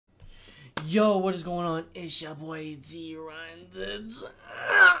Yo, what is going on? It's your boy D-Run.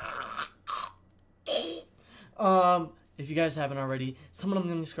 If you guys haven't already, someone I'm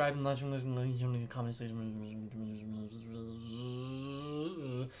gonna subscribe and let you know in the comment section.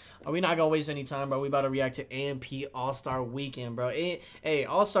 Are we not gonna waste any time, bro? We about to react to AMP All-Star Weekend, bro. Hey,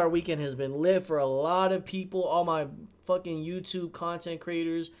 All-Star Weekend has been lit for a lot of people. All my fucking YouTube content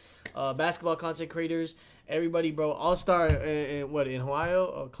creators, basketball content creators, everybody, bro. All-Star in Ohio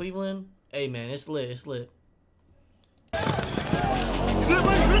or Cleveland? Hey, man, it's lit. It's lit.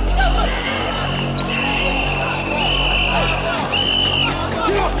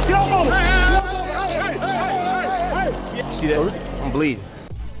 See that? I'm bleeding.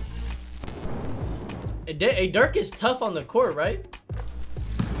 Hey, Dirk is tough on the court, right?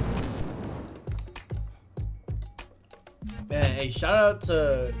 Man, hey, shout out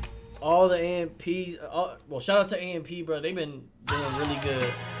to all the AMPs. Well, shout out to AMP, bro. They've been doing really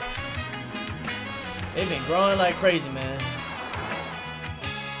good. They've been growing like crazy, man.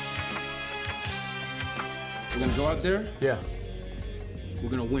 We're gonna go out there. Yeah. We're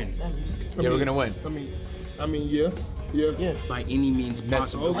gonna win. We're gonna win. I mean, yeah. By any means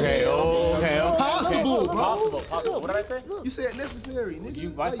possible. Okay. Possible, bro. Possible. What did I say? You said necessary,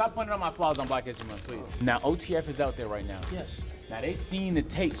 nigga. Stop pointing on my flaws on Black History Month, please. Now, OTF is out there right now. Yes. Now, they've seen the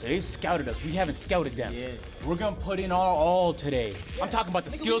tape, so they've scouted us. We haven't scouted them. Yeah. We're gonna put in our all today. I'm talking about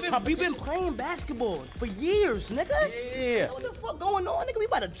the skills We've competition. been playing basketball for years, nigga. Yeah. What the fuck going on, nigga? We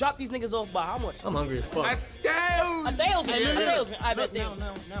about to drop these niggas off by how much? I'm hungry as fuck. A Dale's. I bet Now,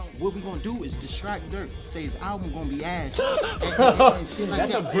 what we gonna do is distract Dirk. Say his album gonna be ass. That's a He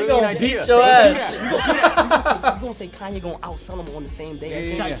brilliant gonna idea. beat your ass. You gonna say Kanye gonna outsell him on the same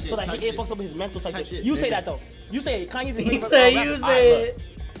day? Yeah. So that it fucks up with his mental type shit. You say that though. You say Kanye's the He said you said it.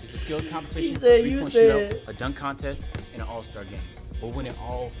 It's a skills competition. He said you three-point said shootout, a dunk contest, and an all-star game. We'll win it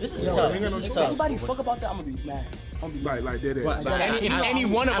all. This is tough. This is If tough. anybody fuck about that, I'm gonna be mad. Like that. But Any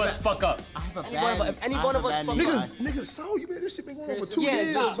one of us fuck up. If any one of us fuck up. Nigga, so you been this shit been going on for 2 Yeah,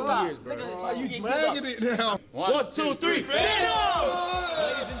 years, stop, bro. stop. Why you dragging it now? 1, 2, 3. Ladies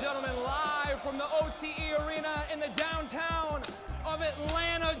and gentlemen, live from the OTE Arena in the downtown of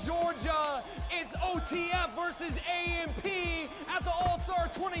Atlanta, Georgia, it's OTF versus AMP at the All-Star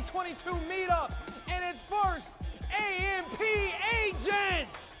 2022 meetup. And it's first AMP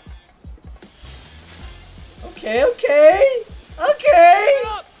Agents. Okay. Give it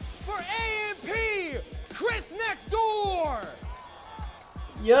up for AMP, Chris Next Door.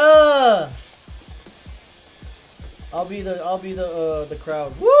 Yeah. I'll be the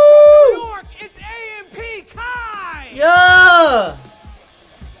crowd. New Woo! York, it's AMP Kai. Yeah.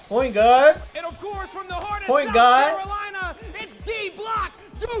 Point guard. And of course, from the heart of Point South guard. Carolina, it's D-Block,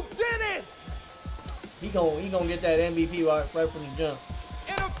 Duke Dennis. He gonna get that MVP right from the jump.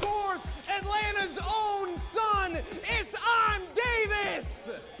 And of course, Atlanta's own son, it's I'm Davis.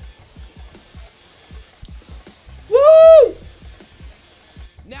 Woo!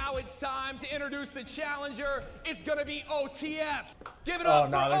 Now it's time to introduce the challenger. It's gonna be OTF. Give it Oh up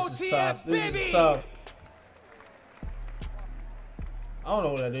no, for this OTF, is tough. baby. This is tough. I don't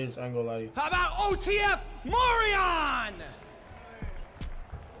know what that is. I ain't gonna lie to you. How about OTF Marion?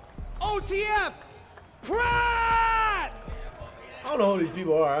 OTF Pratt. I don't know who these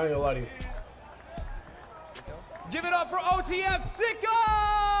people are. I ain't gonna lie to you. Give it up for OTF Sicko.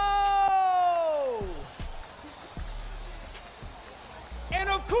 And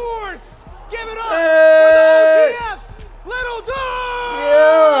of course, give it up Hey! for the OTF Little Dog.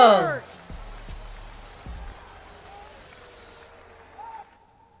 Yeah.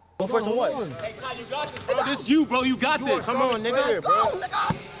 Go first and what? This you, bro. You got this. Come on, nigga. Go,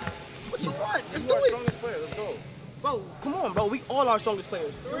 nigga. What you want? Let's do it. Let's go. Bro, come on, bro. We all our strongest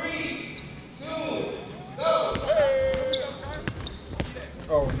players.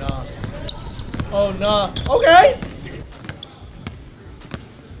 Oh nah. Oh nah. Okay.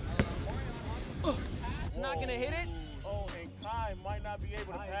 It's not gonna hit it. Oh, and Kai might not be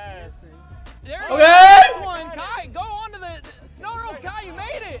able to pass. There Okay. one. Kai, go on to the. No, Kai, you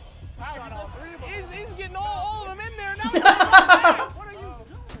made it. He's getting all of them in there now. What are you doing?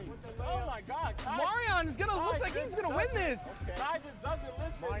 Oh my God, Kai. Marion is gonna looks like he's gonna win this. Kai just doesn't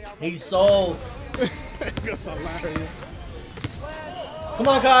listen. He's sold. Come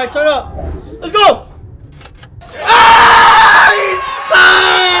on, Kai, turn up. Let's go. Ah, he's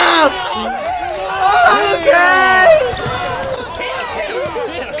soft. Okay.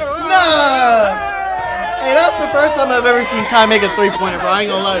 Nah. Hey, that's the first time I've ever seen Kai make a three-pointer, bro. I ain't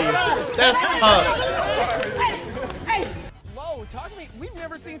gonna lie to you. That's tough. Whoa, talk to me. We've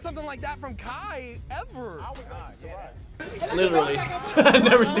never seen something like like that from Kai ever. I was not. You're right. Literally. I've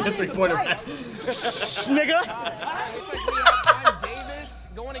never seen a three-pointer pass. Nigga. Looks like we have Time Davis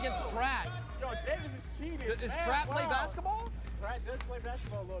going against Pratt. Yo, Davis is cheating. Does and Pratt play foul. basketball? Pratt does play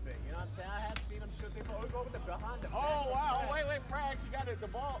basketball a little bit. You know what I'm saying? I have seen him shoot. They always go with the behind the back. Oh, wow. Wait. Pratt actually got the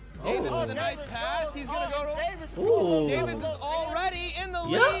ball. Davis Oh. with a nice pass. He's going to go to... Davis. Ooh. Davis is already in the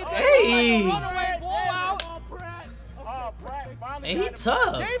lead. Yeah, It's hey. like a runaway blowout. Oh, Pratt finally And he got it.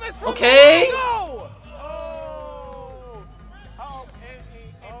 tough. Davis from Okay. the go. Oh,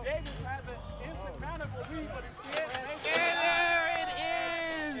 and Davis has an insurmountable lead, but he can't. And there it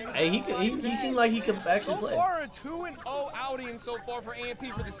is. Hey, he seemed like he could actually So play. far, a 2-0 outing so far for AMP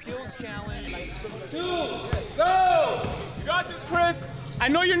for the skills challenge. Go! You got this, Chris. I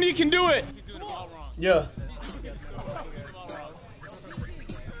know your knee can do it. Yeah.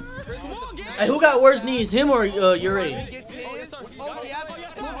 Hey, who got worse knees, him or your age? Gets his. OTF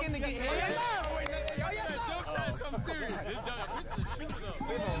looking to get his.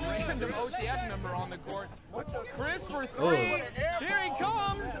 We have a random OTF number on the court. Chris for three. Oh. Here he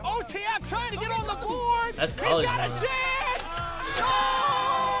comes. OTF trying to get on the board. That's He's college, got a man. chance.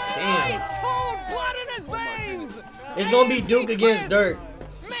 Oh, Damn. Ice cold blood in his veins. It's gonna be AMP Duke against Chris Dirk.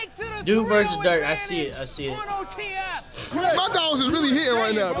 makes it a Duke versus 3-0 Dirk. I see it. advantage I see it. on OTF. My dogs is really hitting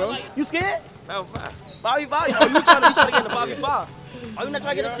right now, bro. You scared? Bobby Bobby. Oh, you trying to get in the Bobby Bob. Are you not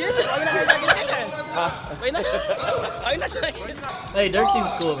trying to get a skid? Are you not trying to get a skid? Are you not trying to get a Hey, Dirk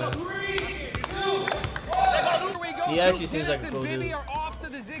seems cool, man. Here we go. He actually seems like a Dennis cool and Bibby dude. are off to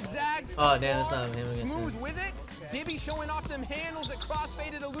the zigzags. Oh, damn, that's not him against Smooth him. with it. Bibby showing off them handles that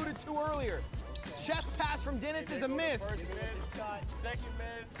Crossfaded alluded to earlier. Chest pass from Dennis is a miss. Second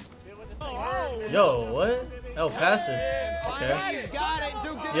miss. It was a third. Yo, what? Oh, passive. Finally, Okay. he's got it.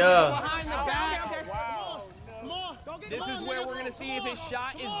 Duke Dennis Yeah. behind the back. Wow. This is where we're going to see if his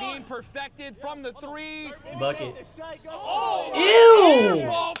shot is being perfected from the three. Bucket. Oh! Ew!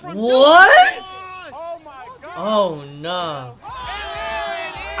 Ball from What? Oh, my God. Oh, nah. Duke. And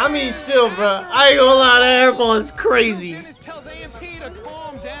there it I mean, still, bro. I ain't gonna lie, that airball is crazy. Dennis tells AMP to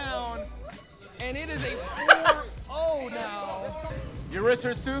calm down. And it is a 4-0 now. Your wrist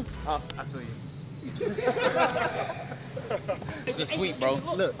hurts too? Oh, I feel you. This is sweet, bro.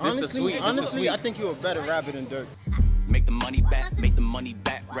 Look, honestly, I think you're a better rapper than Dirk. Make the money back,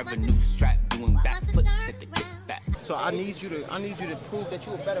 revenue strap, doing backflips at the kickback. So I need you to prove that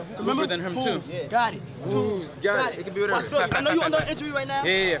you're a better hooper. Remember than him too. Yeah. Got it. Got it. It can be whatever. Look, I know you're under injury right now.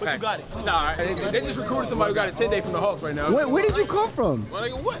 Yeah, but you got it. It's all right. They just recruited somebody who got a 10-day from the Hawks right now. Where did you come from?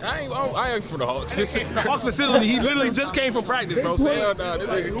 Like, what? I ain't from the Hawks. The Hawks facility, he literally just came from practice, bro. So Hell no, this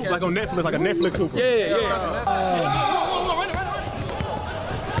nigga hoop like on Netflix, like a Netflix hooper. Yeah.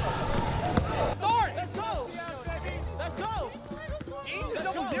 Start! Let's go! Let's go! Agent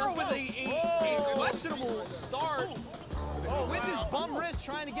 00 with a questionable start. With his bum wrist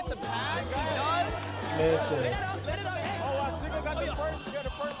trying to get the pass. He does. Listen. Oh, Sigma got the first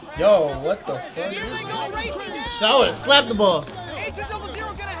pass. Yo, what the And here fuck? they go racing down. So I would've slapped the ball. Agent 00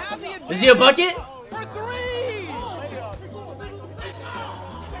 gonna have the advantage. Is he a bucket? For three!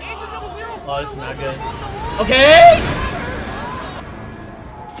 Agent 00. Oh, this is not good. Okay.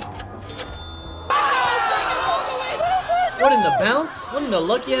 What in the bounce? What in the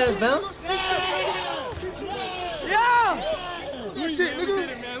lucky ass bounce? Sweet shit,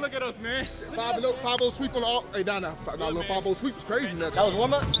 nigga. Man, look at us, man. 5-0 sweep on all. Hey, down now. 5-0 sweep is crazy now. That was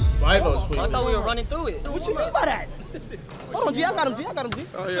warm up? 5-0 sweep. I thought we were running through it. What you mean by that? Hold on, G. I got him, G.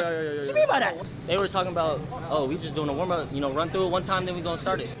 Oh, yeah. What you mean by that? They were talking about, oh, we just doing a warm up, run through it one time, then we gonna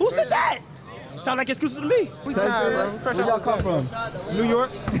start it. Who said that? Sound like excuses to me. Where y'all come from? New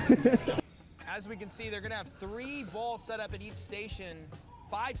York? As we can see, they're gonna have 3 balls set up at each station.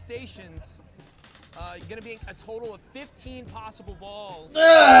 5 stations. Gonna be a total of 15 possible balls. Shit,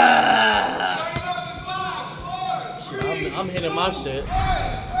 I'm hitting my shit.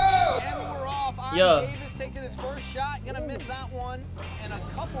 And we're off. Yeah. Davis taking his first shot, gonna miss that one. And a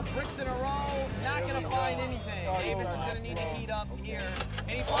couple bricks in a row, not gonna find anything. Davis is gonna need to heat up here.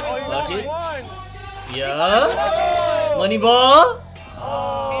 And he finds Lucky. one. Yeah. Money ball.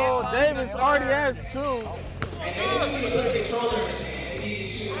 Oh, Davis already has 2.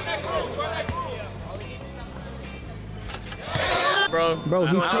 bro. Bro,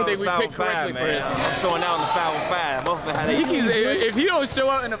 I don't think we picked correctly for this. I'm showing out in the 5-on-5. Both of them had If he don't show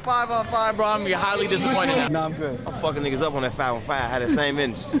up in the 5-on-5, bro, I'm gonna be highly disappointed now. Nah, I'm good. I'm fucking niggas up on that 5-on-5. I had the same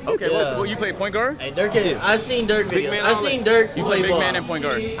energy. Okay, Yeah. what you play point guard? Hey, Dirk, I've seen Dirk Big videos. man I've all seen in. Dirk You play play big ball. man and point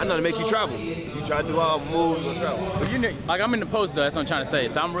guard. I know to make you travel. You try to do all the moves, you gonna travel. But like I'm in the post though, that's what I'm trying to say.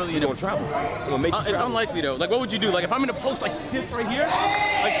 So I'm really in You the gonna travel. You gonna make you It's travel. unlikely though. Like what would you do? Like if I'm in the post like this right here,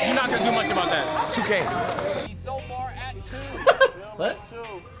 like you're not gonna do much about that. 2K. He's so far at 2. What?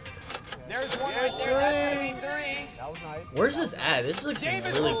 There's one right there. That's gonna be 3. Where's this at? This looks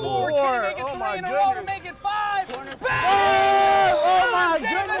Davis really with cool. 4. Can he make it 3 in a row to make it 5? Oh my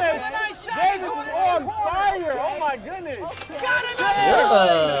Davis goodness! with a nice shot. Davis He's is going in on the corner. fire! Oh my goodness! Got another.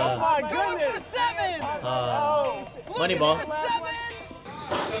 Yeah. Oh my Going goodness! for 7. Money ball. For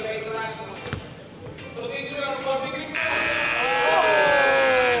 7.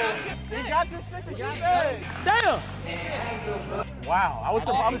 He got this 6 that you said. Damn. Wow, I'm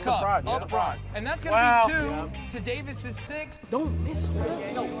surprised. Up front. And that's going to Wow. be 2 to Davis's 6. Don't miss.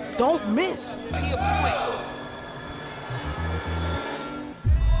 Don't miss. Be a point.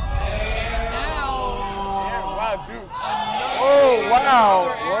 And now, Wow, dude. Oh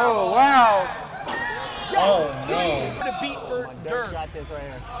wow! Whoa, wow! Oh no. to beat for Dirk. Got this right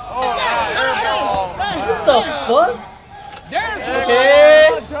here. What the fuck? There's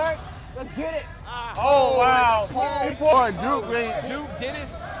Okay. Dirk, let's get it. Oh wow! Boy, Duke, man. Duke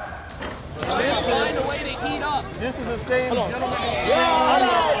Dennis. Find a way to heat up. This is the same gentleman.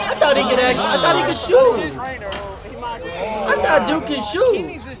 I thought he could actually. I thought he could shoot. I thought Duke could He shoot.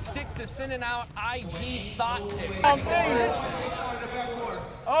 needs to stick to sending out IG thought tips.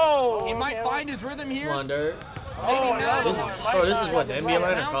 Oh! He might find his rhythm here. Come on, Dirk. Maybe not. This is what, the NBA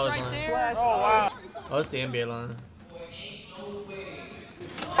line or Bounce college right line? there. Oh wow! Oh, it's the NBA line.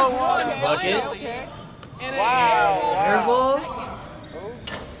 Bucket. Bucket. And Wow. Air ball.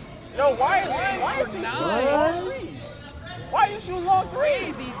 Yo, why is he shooting? Why you shooting long three?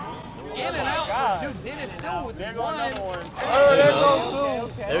 Crazy. In and out. Dude, Dennis still with There go one. another one. There There you go go.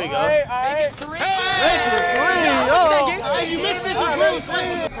 two. There we go. Make it 3. You missed this, your girl's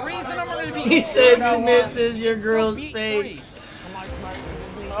face. 3's the number to beat. He said you missed this, your girl's Beat fake. 3.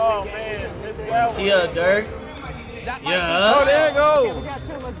 Oh man, this guy. See ya, Dirk. That might Yeah. Oh, there you go.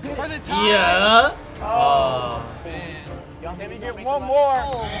 be for the tie. Yeah. Oh. Man. Can we get one more?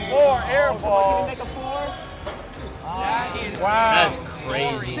 More air ball. That is Wow. That's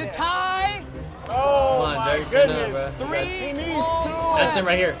crazy. to tie. Oh Come on, my Dirk. Turn up, goodness. bro. 3. He needs two. That's him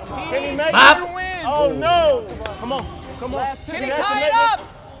right here. Can he make Bop. it? Oh no. Come on. Come on. Can he has to tie make it up?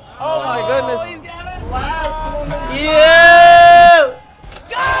 Oh my Oh, goodness. he's got it. Yeah.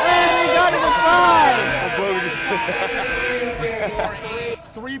 And he got it inside.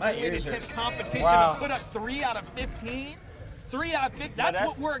 3-point attempt competition Wow. to put up 3 out of 15. 3 out of 15. That's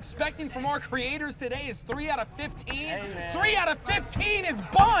what we're expecting from our creators today is 3 out of 15. 3 out of 15 is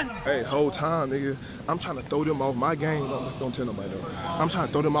buns. Hey, whole time, nigga, I'm trying to throw them off my game. Don't tell nobody though. I'm trying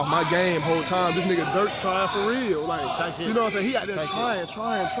to throw them off my game whole time. This nigga Dirk trying for real. Like, you know what I'm saying? He out there trying.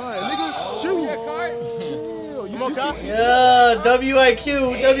 Nigga, shoot. Chill. You more copy? Yeah.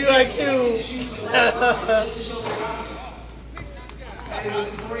 WIQ.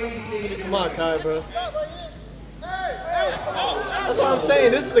 Come on, Kai, bro. That's what I'm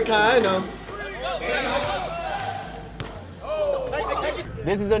saying. This is the Kai I know.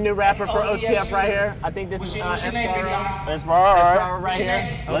 This is a new rapper for OTF right here. I think this is Esparro. Esparro, right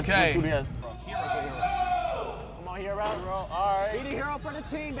here. Let's Okay. do this. Come on, Hero. All right. Be the hero for the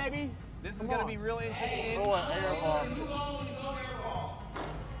team, baby. This is going to be real interesting. Oh, an air ball.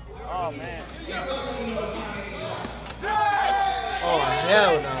 Oh, man. Oh,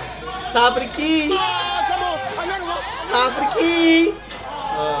 hell no. Top of the key. Top of the key.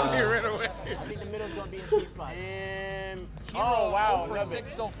 I think the middle's going to be a sweet spot. And, Oh, wow. for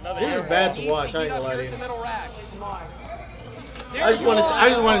 6 so far. This is bad to watch. I ain't gonna lie to Here's you. the middle rack. I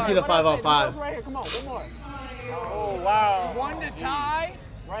just want to see the 5-on-5. Right here, come on, one more. Oh wow. 1 to tie.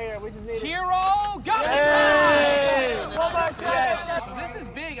 Right here, we just need it. Hero got Hey! it. Come on, yes. So this is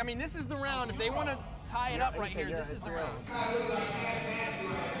big. I mean, this is the round. If they want to tie it up right here, this is the round.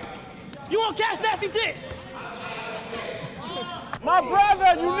 You won't catch nasty dick. My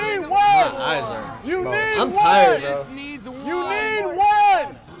brother, you need My one. eyes are. You bro, need I'm one. tired, bro. This needs one. You need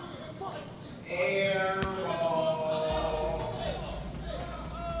one.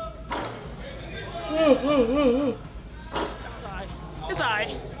 It's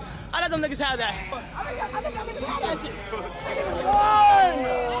alright. I let them niggas have that.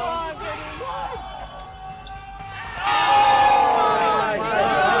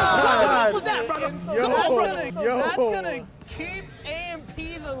 That's gonna keep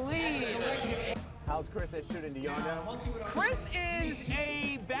How's Chris at shooting? Do y'all know? Chris is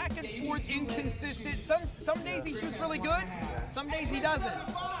a back and forth inconsistent. Some days he shoots really good, some days he doesn't.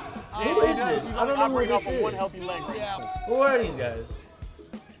 Who is this? I don't know who this is. One healthy leg. Yeah. Who are these guys?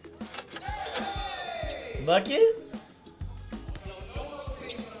 Bucket?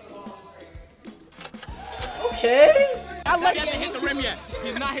 Okay. He hasn't hit the rim yet.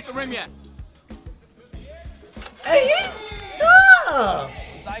 He's not hit the rim yet. Hey, he's tough.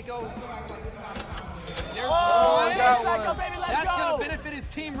 Psycho. Oh, Psycho, baby, let's That's go. going to benefit his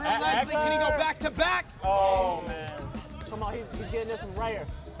team real nicely. Can he go back to back? Oh, man. Come on, he's getting this one right here.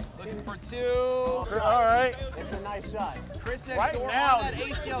 Looking for 2. All right. It's a nice shot. Chris next Right door now. on that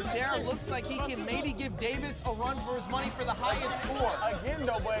ACL tear. Looks like he can maybe give Davis a run for his money for the highest score. Again,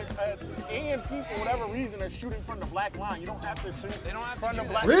 though, but AMP, for whatever reason, are shooting from the black line. You don't have to shoot They don't have from to the do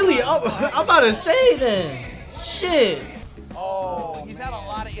black that. Really? line. I'm about to say then. Shit. Oh, He's had a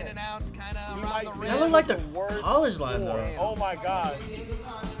lot of in and outs kind of around the That rim. looked like the worst college line though. Oh, my God.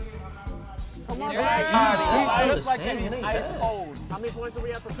 Come on, He's still the like same, that. it He's ain't ice bad. cold. How many points do we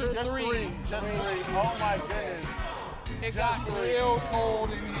have for Chris? Just three. Just 3. Oh, my goodness. It got real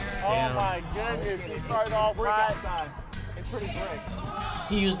cold in here. Damn. Oh, my goodness. He started off right outside. It's pretty brick.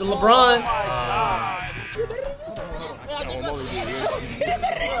 He used the Oh, LeBron. my God.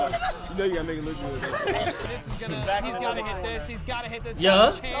 You know you gotta make it look good. This is gonna. He's got to hit this. He's got to hit this. Yeah.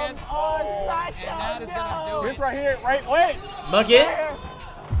 Got a chance. Oh, And that is gonna do This it. right here, right? Wait. Bucket.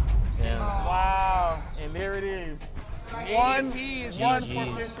 Damn. Wow. And there it is. AMP is One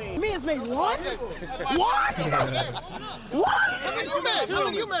GG. for 15. Man's made one? What?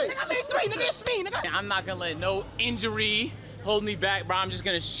 I'm not gonna let no injury hold me back, bro. I'm just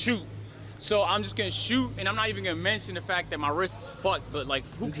gonna shoot. So I'm just gonna shoot, and I'm not even gonna mention the fact that my wrist's fucked. But like,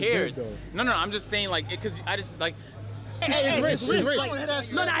 who cares? No, I'm just saying like, because I just like. Hey, it's wrist. No, it's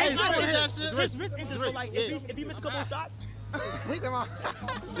wrist injury. So like, if he missed a couple of shots,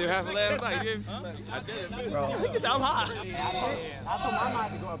 Still half left. Like, I did. Bro. I'm hot. I told my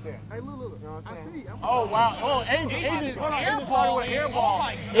mind to go up there. Hey, look. You know what I'm saying? I see. Oh, wow. Oh, Angel started with an air ball.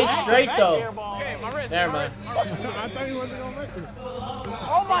 It's straight though. Okay, my wrist. Never mind. I thought he wasn't gonna make it.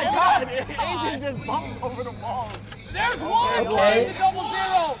 Oh, my God. Angel just bumps over the ball. There's one. Okay. To double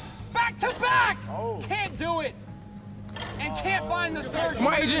zero. Back to back. Oh. Can't do it. And can't find the third. Come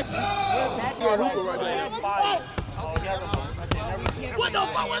on, Agent. What the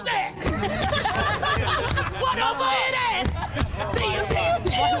fuck was that? What the fuck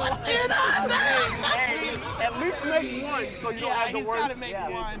is that? At least make one so you don't have the He's worst. got to make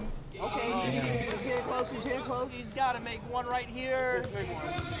one. Okay, he's getting close, he's getting close. He's got to make one right here.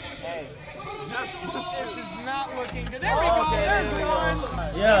 Hey. This is not looking good. There we go. There's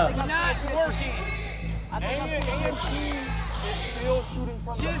one. Yeah. Not working. I think AMP is still shooting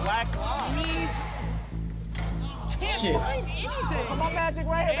from the Just black line. needs. Can't Shit. find anything. Come on, Magic,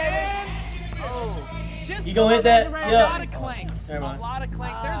 right here, And baby. Oh. just You gonna hit that? a Yeah. lot of clanks. Never A mind. lot of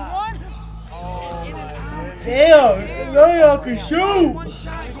clanks. There's one. In and out. Damn. None of y'all can shoot. One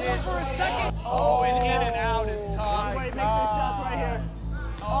shot going for a second. Oh, and in and out is tough. Wait, make these shots right here.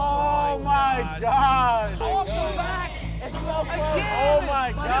 Oh my God. Off the back. It's so close. Again. Oh my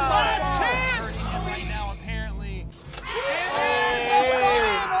His God. last chance. Hurting him right now, apparently. And there's the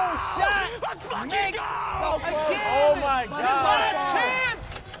final shot. Makes again. Oh my His God. last chance.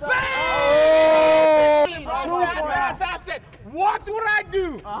 Oh. That's I said, watch what I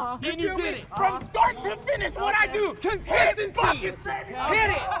do. And you did it. From start to finish, what I do. Consistency. Hit it.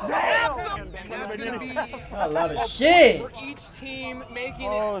 And that's going to be A lot of shit. for each team,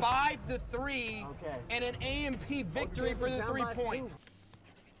 making it 5-3 and an AMP victory for the 3 points.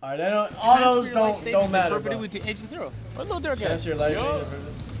 All right, all those don't matter, bro. With the Agent Zero. Or Lil Durk. That's your life.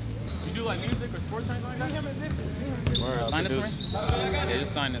 You do like music or sports or anything like that? Sign this for me? Yeah,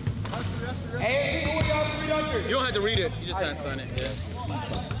 just sign this. You don't have to read it. You just have to sign it. Yeah.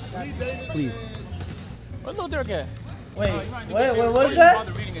 please. Where's Lil Durk at? Wait, You what's don't that?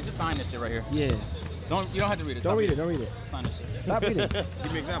 bother reading it. Just sign this shit right here. Yeah. You don't have to read it. Don't Stop read it. Don't read it. Just sign this shit. Stop reading.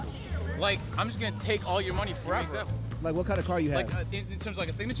 Give me an example. Like, I'm just gonna take all your money forever. Like, what kind of car you have? Like, in terms of like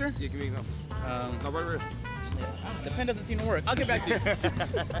a signature? Yeah, give me an example. No, right. The pen doesn't seem to work. I'll get back to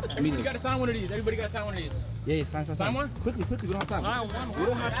you. You gotta sign one of these. Everybody gotta sign one of these. Yeah, sign. Sign one? Quickly. We don't have time. Sign one. We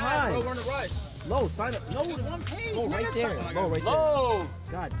don't have time. Bro, we're in a rush. No, sign it. No, Just one page. Go right there. Go right there. Low.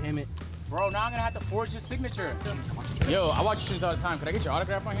 God damn it. Bro, now I'm gonna have to forge your signature. Yo, I watch your shoes all the time. Could I get your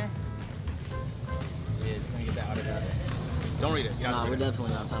autograph on here? Yeah, just let me get that autograph. Don't read it. You don't have to Nah, we're read it.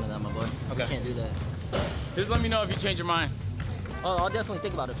 definitely not signing that, my boy. Okay. We can't do that. Just let me know if you change your mind. Oh, I'll definitely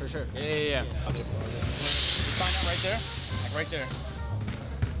think about it for sure. Yeah. Okay. Just sign that right there. Like right there.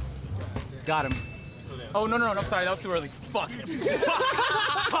 Got him. Oh, no, I'm sorry. That was too early. Fuck.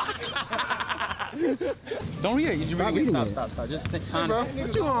 Don't read it. You should read it. Stop. Just sit down.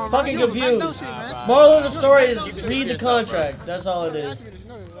 Fucking confused. Moral of the story is read the contract. That's all it is.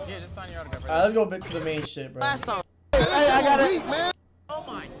 Yeah, just sign your autograph. Alright, let's go back to the main shit, bro. Last song. Hey, I got it. Man. Oh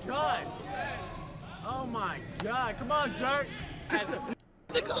my god. Oh my god. Come on, Dirk.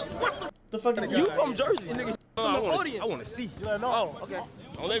 The fuck is You that? from Jersey, nigga. From the audience. I want to see. Oh, okay.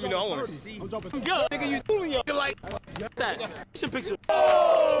 Don't let me know. I want to see. Nigga, you Julio. You like that? Picture.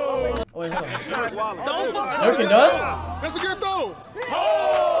 Oh, wait, hold on. Don't fuck. Durkin does? That's a good throw.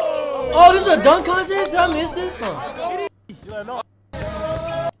 Oh, this is a dunk contest? Did I miss this one?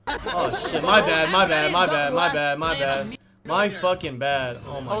 Oh shit, my bad. My fucking bad.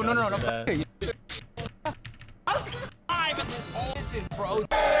 Oh my god. No, this is bad.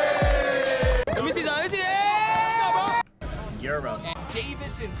 Let me see that. Euro. And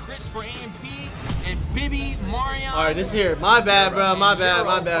Davis and Chris for AMP and Bibby, Marion. Alright, this here. My bad, bro. My bad.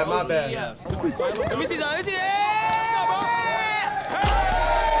 Let me see that.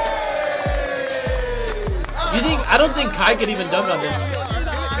 You think? I don't think Kai could even dunk on this.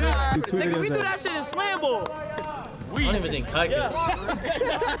 Nigga, we do that shit in slam ball. I don't even think Kai could.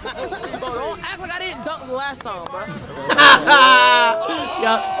 Bro, don't act like I didn't dunk the last time, bro.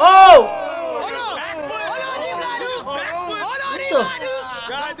 Yeah. Oh!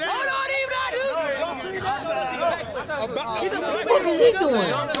 What the fuck is he doing?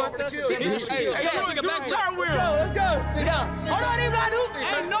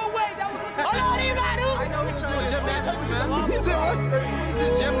 Ain't no way that was. I know we're trying to gymnastics, man. This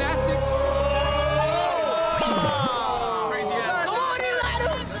is gymnastics.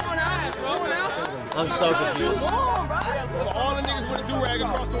 I'm so confused. All the niggas with a do-rag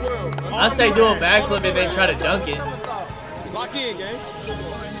across the world. I say do a backflip and then try to dunk it. Lock in, gang.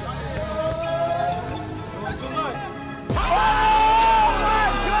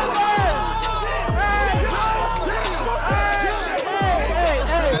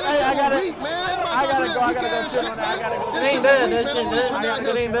 I gotta go chill on that. I gotta go. It ain't bad. That shit,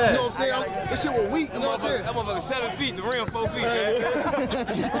 that ain't bad. You know what I'm saying? That shit was weak. You know what I'm saying? That motherfucker 7 feet, the rim 4 feet, man.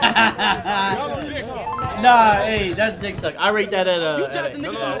 Nah, hey, that's dick suck. I rate that at a,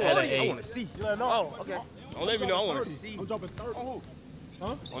 I 8. want to see. Oh, okay. Don't let me know. I want to see. I'm jumping 30.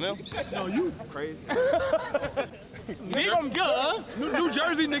 On them? No, you. Crazy. Nigga, I'm good, huh? New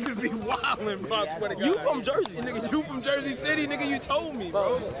Jersey niggas be wildin', bro. I swear to God. You from Jersey? Nigga, you from Jersey City, nigga. You told me,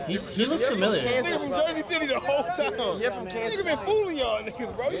 bro. He looks familiar. Nigga from Jersey City the whole time. You're from Kansas. Nigga been fooling y'all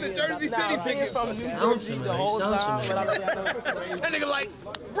niggas, bro. You the Jersey City niggas. Sounds familiar. He sounds familiar. That nigga like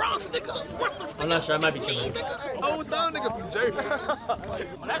Bronx, nigga. Bronx, I'm not sure. I might be tripping. nigga. Whole time, nigga from Jersey.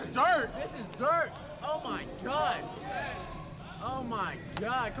 That's dirt. This is dirt. Oh my god. Oh my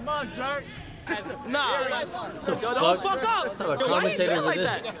god. Come on, Dirt. Nah. What the Yo, fuck? don't fuck up. What type of Yo, why he commentators sound are like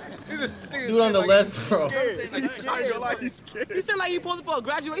this? that? Dude on the left, bro. He sound like he posed for a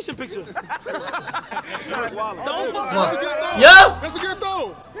graduation picture. Don't fuck Come up. on. Yeah! That's a good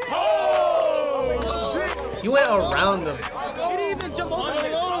throw. He went around them. He didn't even jump over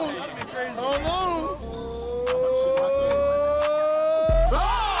it. Hold on.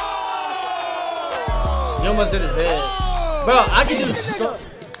 He almost hit his head. Bro, I can do so.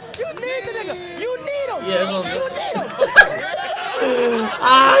 You need the nigga. You need him. Yeah, that's what I'm You saying. need him.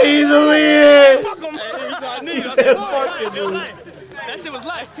 Ah, he's a win! Fuck him. He said, fuck it, dude. That shit was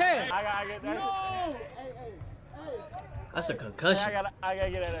last 10. I gotta get that. That's a concussion. I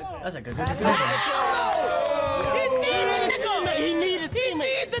gotta get that. That's a good concussion. He need the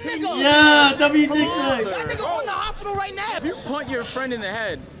nigga. Yeah, W Dixon. That nigga on the hospital right now. If you punt your friend in the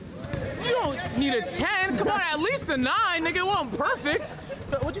head, you don't need a 10. Come on, at least a 9. Nigga, it wasn't perfect.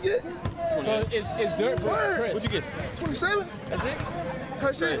 What'd you get? So it's dirt versus Chris. What'd you get? 27? That's it?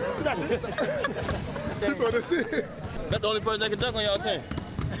 That's it. That's it. That's the only person that can dunk on y'all team.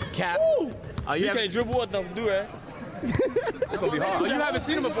 Cap. Oh, You can't dribble or nothing, do that. It's gonna be hard. Oh, you haven't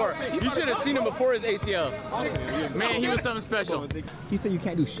seen him before. You should have seen him before his ACL. Man, he was something special. He said you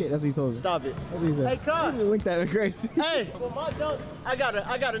can't do shit. That's what he told me. Stop it. That's what he said. Hey, cuz. Link that crazy. Hey, for my dunk, I got a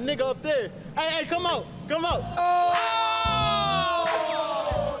nigga up there. Hey, come out. Come out. Oh,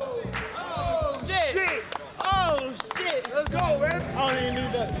 shit. Oh, shit. Let's go, man. I don't even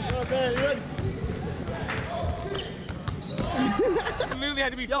need that. You know what I'm saying? You ready? You literally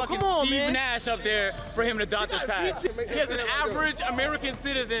had to be fucking come on, Steve man. Nash up there for him to dodge this pass. He has an average American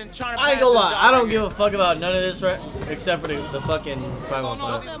citizen trying to pass I ain't gonna lie. this I don't dog. give a fuck about none of this, right? Except for the fucking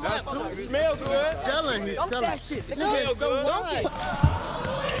 5-on-5. Smell good. Selling. He's selling. That shit. Nigga, so wide.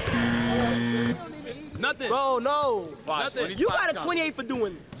 Nothing. Bro, no. Watch, when he You spots got a come. 28 for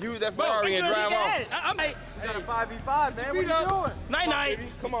doing it. Use that Ferrari and drive off. I'm like, You got a 5v5, man. What are you doing? night.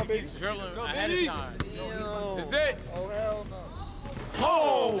 Come on, baby. He's dribbling ahead of time. Is it? Oh, hell no.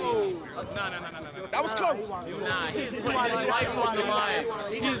 Oh! No. That was close. Nah, he's putting his life on the line.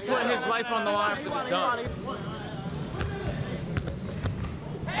 He's putting his life on the line for this dunk.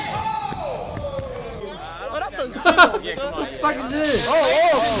 Oh, that's a Yeah, come What on. the fuck is this?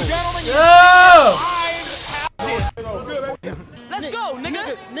 Let's go,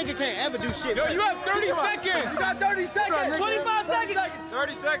 nigga. Nigga can't ever do shit. Yo, you have 30 seconds. You got 30 seconds. 25 seconds.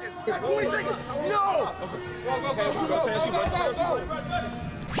 30 seconds. 20 seconds. No.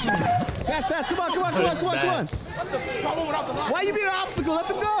 Pass. Come on. Why you being an obstacle? Let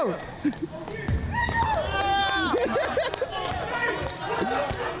them go.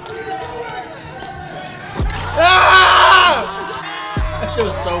 Ah! That shit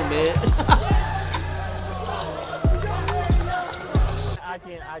was so mid.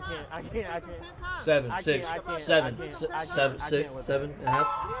 I can't. 7, 6, I can't. 7, I can't. 7, 6, 7 and a half.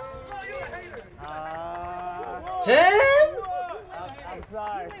 10? 10? I'm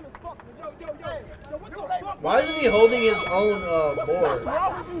sorry. Why isn't he holding his own board? What's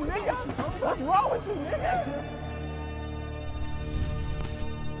wrong with you, nigga? What's wrong with you, nigga?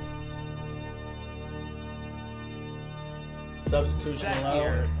 Substitution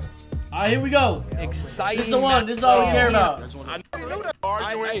allowed. Alright, here we go. Exciting. This is the one. This is all we care about.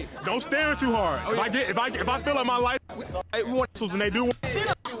 Hey, don't stare too hard. If I feel like my life, we want whistles and they do.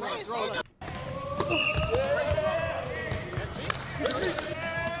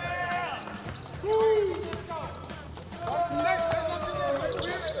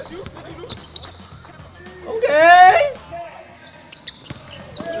 Okay.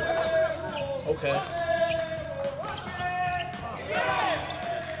 Okay.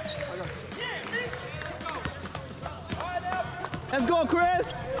 Let's go, Chris.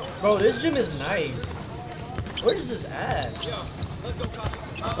 Bro, this gym is nice. Where is this at?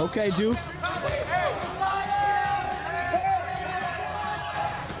 Okay, Duke.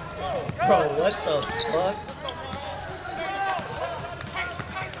 Bro, what the fuck?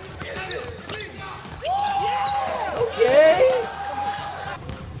 Okay.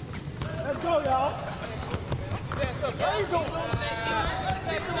 Let's go, y'all.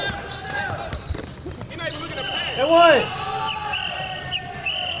 It won.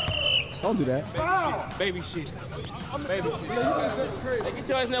 Don't do that. Baby shit. Baby shit. Hey, get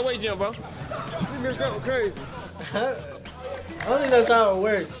your ass in that way, Jim, bro. You missed that one crazy. I don't think that's how it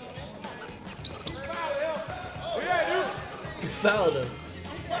works. You fouled him.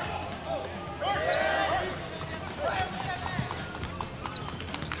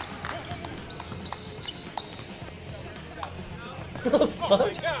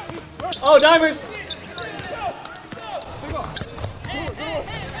 Fuck. Oh, divers!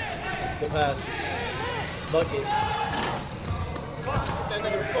 Good pass. Bucket.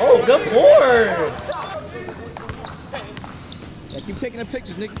 Oh, good board! Yeah, keep taking the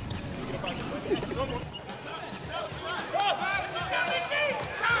pictures, nigga.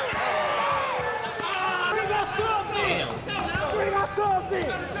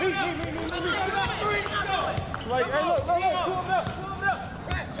 Like, hey, look, two of them.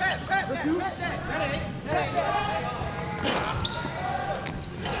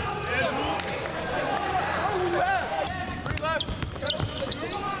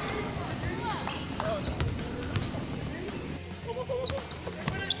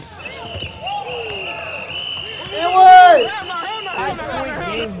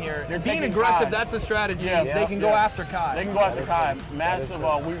 They're being aggressive. That's a strategy. Yeah, they can go after Kai. They can go after Kai. Massive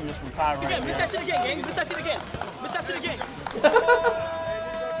weakness from Kai right Miss there. that shit again, gang. Miss that shit again. Miss that shit again.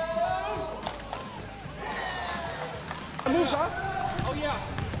 Oh, yeah.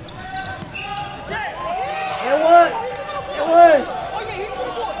 It won!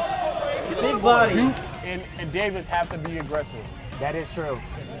 Big body. And Davis have to be aggressive. That is true.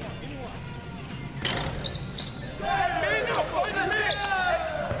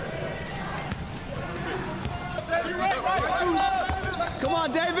 Come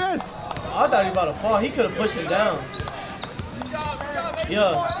on, Davis. I thought he was about to fall. He could have pushed him down.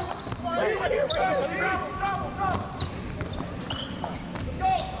 Yeah.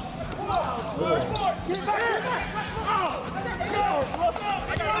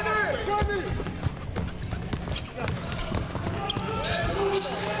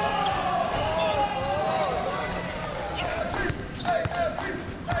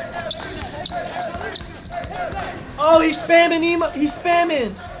 Oh, he's spamming him. He's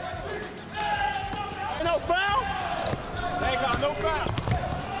spamming. No foul? They got no foul.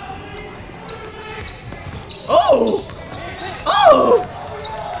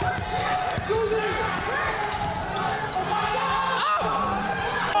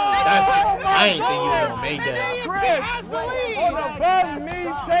 I ain't think you were gonna make that. Has the lead. Above me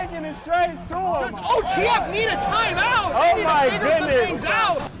taking it straight to him. Does OTF need a timeout? Oh They my need to figure some goodness. things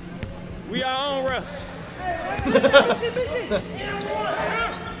out. We are on refs.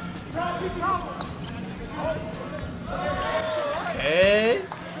 Okay.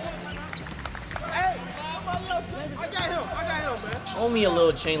 I got him, man. Only a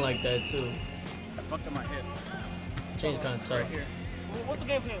little chain like that too. I fucked up my hip. Chain's kind of tough. What's the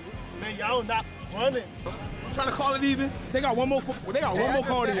game plan? Man, y'all not running. I'm trying to call it even. They got one more. They got one more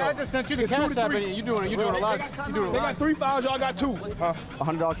call to y'all. I just sent you the cash app, and you're doing a lot. They got 3 fouls. Y'all got 2. Huh?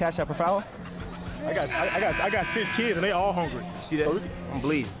 $100 cash app per foul. I got 6 kids and they all hungry. See that? I'm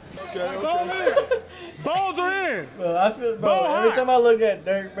bleeding. Balls are in. Bro, I feel, bro, every time I look at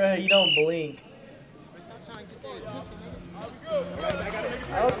Dirk, bro, he don't blink.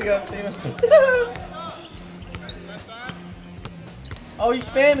 I don't think I've seen him. Oh, he's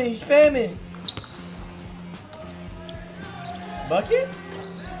spamming, he's spamming. Bucket?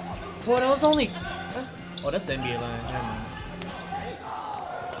 Boy, that was only. That's the NBA line. Never mind.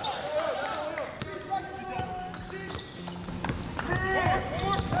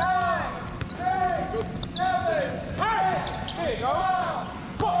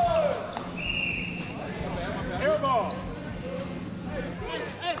 Airball.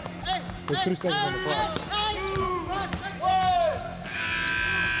 There's 3 seconds on the clock.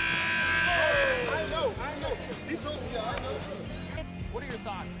 What are your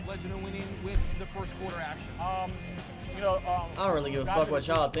thoughts, Legend, of winning with the first quarter action? I don't really give a fuck what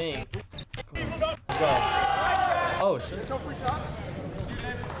y'all think. Come on. Let's go. Oh shit.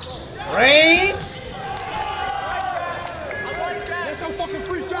 Range? That's no fucking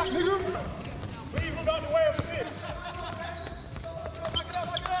free shot, nigga.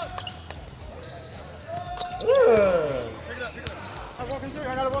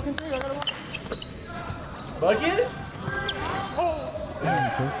 I gotta walk in three. Bucket?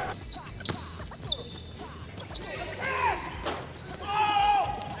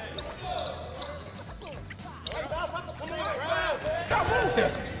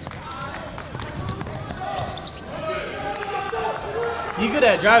 He good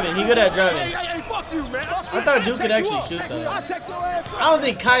at driving. He good at driving. Hey, fuck you, man. I thought Duke could actually shoot though. I don't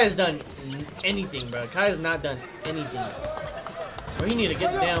think Kai has done anything, bro. Kai has not done anything. Bro, he need to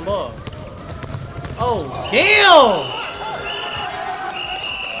get the damn ball. Oh, damn!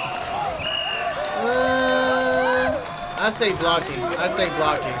 I say blocking. I say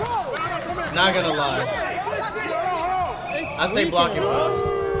blocking. Not gonna lie. I say blocking.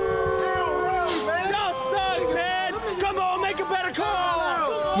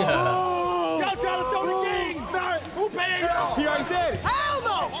 Yeah. Y'all trying to throw the game. Who paid? He already said it. Hell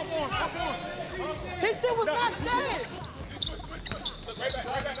no! His shit was not said.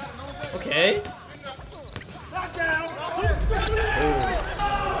 Okay.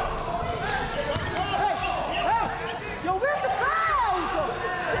 Yo, where's the fouls?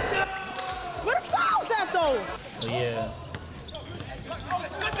 Where the fouls at though? Oh, yeah.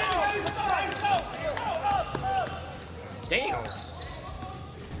 Damn.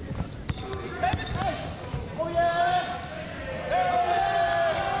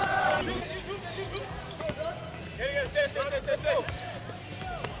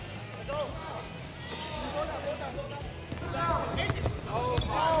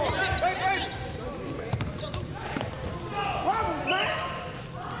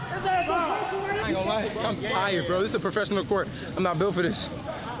 I ain't gonna lie, I'm tired, bro. This is a professional court. I'm not built for this.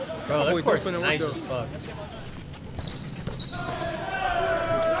 Bro, that boy court's jumping in nice windows. as fuck.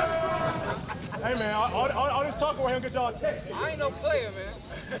 Hey, man, all this talk around here get y'all texted. I ain't no player, man.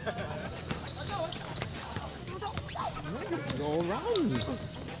 Go around.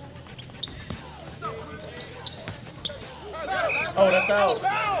 Oh, that's out.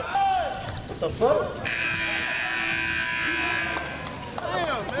 What the fuck?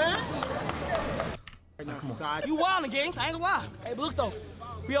 Damn, man. You wild in the game. I ain't gonna lie. Hey, but look though,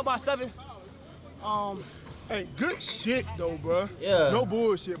 we up by 7. Hey, good shit though, bro. Yeah. No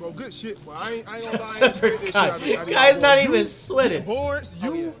bullshit, bro. Good shit, bro. I ain't gonna lie. Except for Kai. Kai's not even sweating. Boards,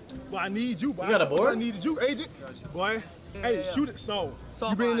 you. But I need you, boy. You got a board? I needed you, agent. Boy. Hey, shoot it, so.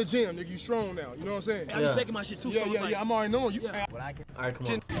 You been in the gym, nigga. You strong now. You know what I'm saying? I'm just making my shit too. Yeah, so yeah, like, yeah. I'm already knowing you. Yeah. All right, come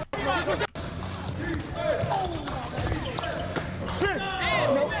on.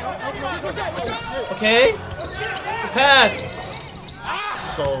 Okay. Pass.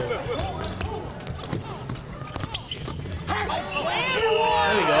 So.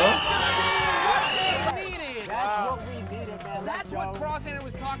 There we go. That's what Crosshand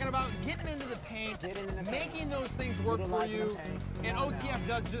was talking about getting into the paint, making those things work for you, and OTF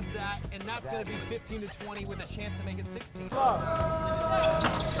does just that, and that's going to be 15 to 20 with a chance to make it 16.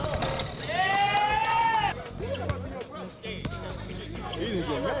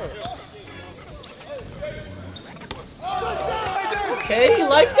 Okay, you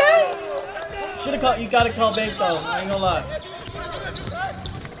like that? Should have called. You gotta call Babe though. I ain't gonna lie.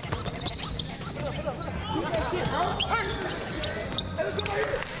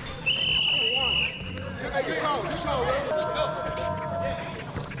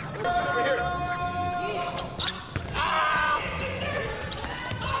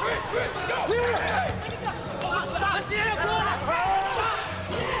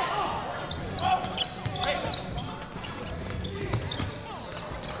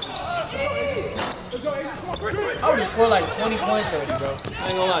 I would have scored like 20 points already, bro. I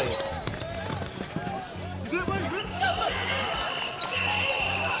ain't gonna lie to you.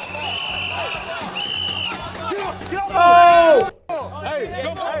 Oh! Hey, hey,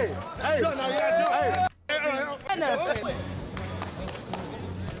 hey.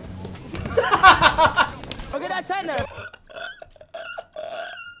 Look at that tenor.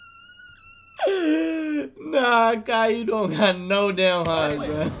 Nah, guy, you don't got no damn heart,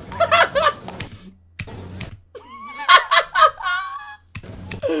 bro.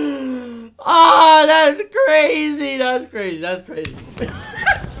 Oh, that's crazy. That's crazy. That's crazy.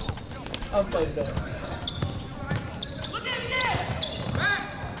 I'm playing that.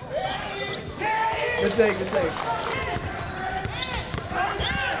 Good take, good take.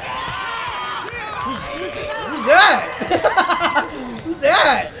 Who's that? Who's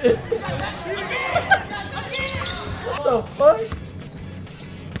that? What the fuck?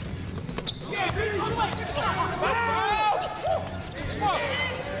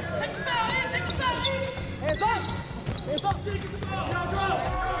 Hands up! Hands up!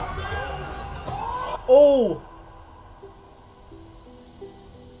 Oh!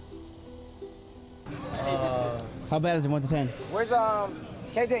 How bad is it 1 to 10? Where's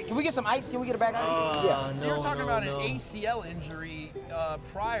KJ? Can we get some ice? Can we get a bag of ice? Yeah. You were talking about an ACL injury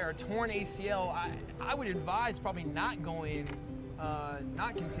prior, torn ACL. I would advise probably not going,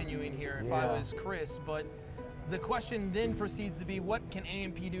 not continuing here if I was Chris. But the question then proceeds to be, what can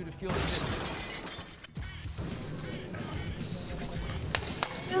AMP do to field this?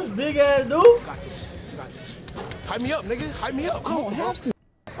 This big ass dude. Got this. Got this. Hype me up, nigga. Hype me up. I don't have to.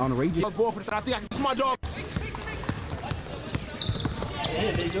 On the radio. I'm going for this. I think I can see my dog.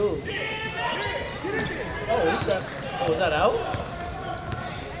 Yeah, big dude. Oh, who's that? Oh, was that out?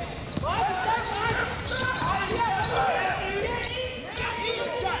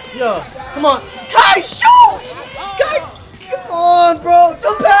 Yo, come on. Kai, shoot! Kai, come on, bro.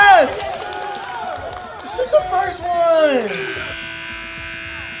 Don't pass. Shoot the first one.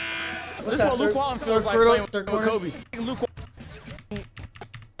 What's This is what Luke Walton feels like playing with Kobe. Luke Come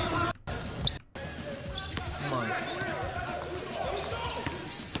on.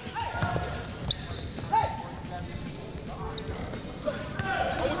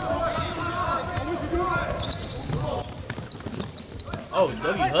 Oh,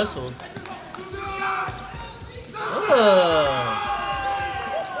 W hustled.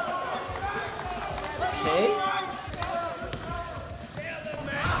 Okay.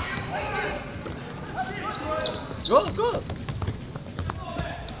 Go up, go up.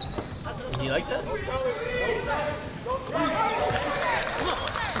 Is he like that?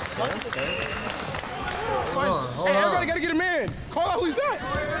 Okay. Hold on, hold Hey, on. everybody gotta get him in. Call out who he's at.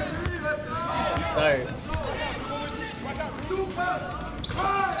 He's tired.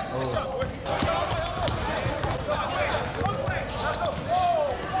 Oh.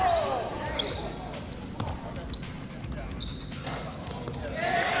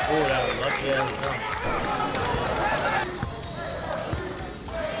 Oh, that was lucky ass jump.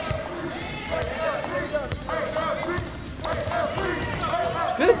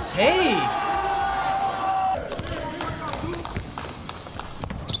 Good take.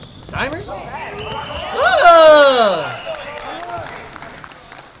 Timers?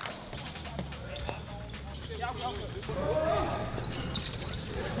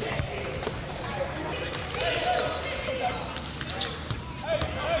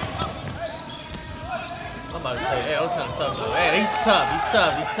 I'm about to say, hey, that was kind of tough though. Hey, he's tough, he's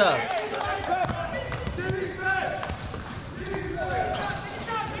tough, he's tough.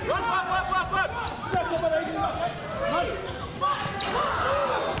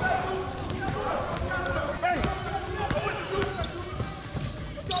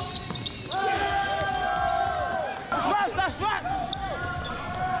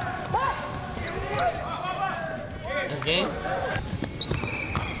 This game?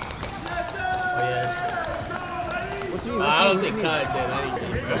 don't think Kai did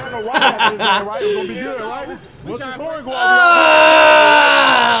anything, bro. I don't know why I did that, right? It's gonna be good, right? What's the scoring going on?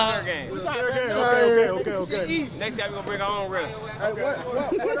 Fair game. Okay. Next time we're gonna bring our own refs.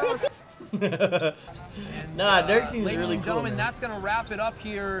 Nah, Dirk seems Ladies really and cool, gentlemen, man. that's going to wrap it up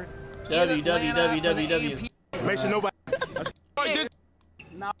here. www. Make sure nobody.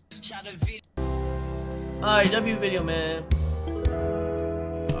 Alright, W video, man.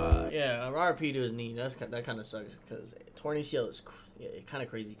 Yeah, RP to his knee. That kind of sucks because torn ACL is kind of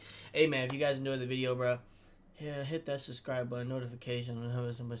crazy. Hey, man, if you guys enjoyed the video, bro, yeah, hit that subscribe button, notification, and have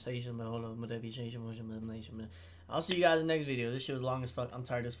a conversation. But hold on, man. I'll see you guys in the next video. This shit was long as fuck. I'm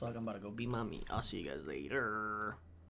tired as fuck. I'm about to go beat my meat. I'll see you guys later.